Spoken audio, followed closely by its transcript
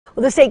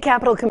Well, the State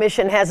Capitol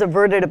Commission has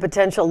averted a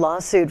potential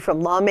lawsuit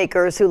from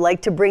lawmakers who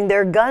like to bring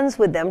their guns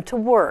with them to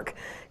work.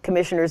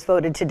 Commissioners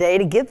voted today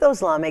to give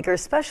those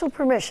lawmakers special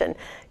permission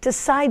to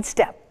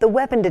sidestep the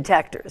weapon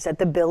detectors at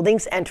the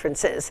building's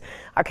entrances.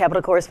 Our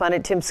Capitol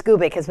correspondent Tim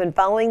Skubic has been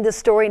following this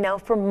story now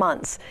for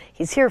months.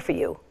 He's here for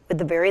you with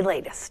the very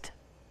latest.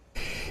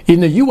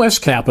 In the U.S.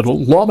 Capitol,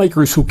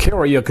 lawmakers who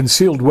carry a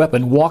concealed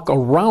weapon walk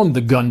around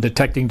the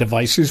gun-detecting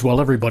devices while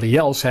everybody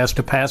else has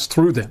to pass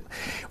through them.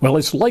 Well,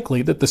 it's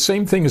likely that the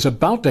same thing is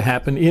about to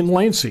happen in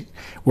Lansing,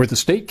 where the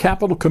State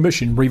Capitol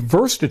Commission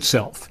reversed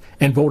itself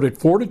and voted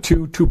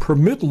 4-2 to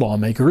permit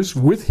lawmakers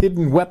with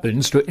hidden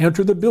weapons to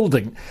enter the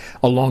building,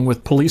 along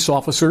with police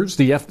officers,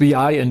 the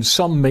FBI, and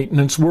some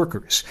maintenance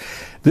workers.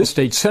 This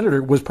state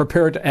senator was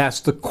prepared to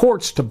ask the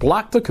courts to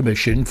block the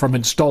commission from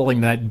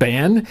installing that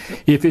ban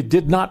if it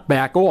did not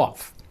back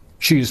off.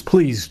 She is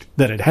pleased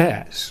that it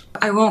has.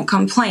 I won't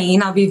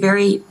complain. I'll be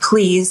very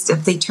pleased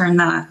if they turn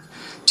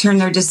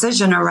their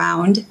decision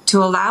around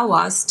to allow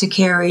us to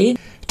carry.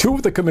 Two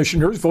of the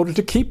commissioners voted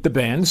to keep the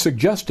ban,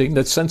 suggesting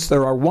that since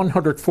there are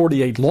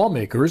 148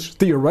 lawmakers,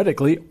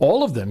 theoretically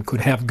all of them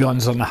could have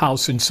guns on the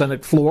House and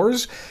Senate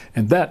floors,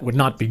 and that would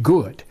not be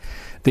good.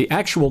 The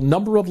actual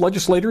number of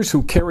legislators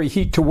who carry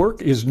heat to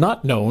work is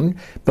not known,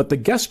 but the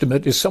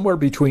guesstimate is somewhere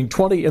between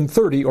 20 and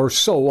 30 or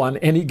so on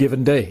any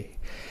given day.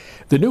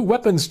 The new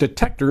weapons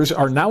detectors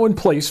are now in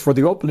place for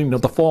the opening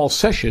of the fall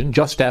session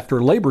just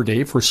after Labor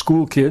Day for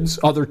school kids,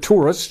 other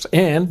tourists,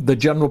 and the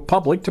general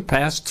public to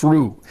pass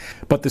through.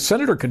 But the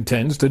senator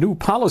contends the new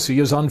policy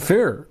is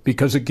unfair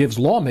because it gives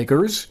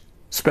lawmakers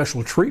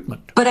special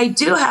treatment. But I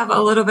do have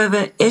a little bit of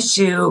an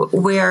issue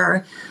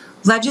where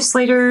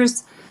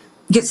legislators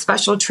get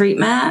special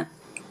treatment,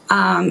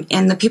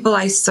 and the people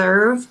I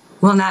serve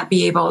will not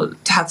be able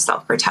to have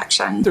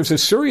self-protection. There's a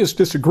serious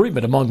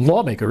disagreement among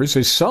lawmakers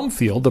as some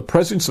feel the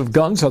presence of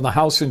guns on the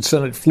House and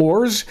Senate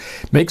floors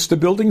makes the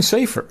building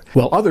safer,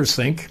 while others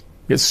think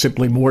it's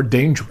simply more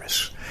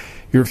dangerous.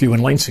 Your view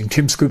in Lansing,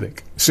 Tim Skubic,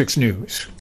 6 News.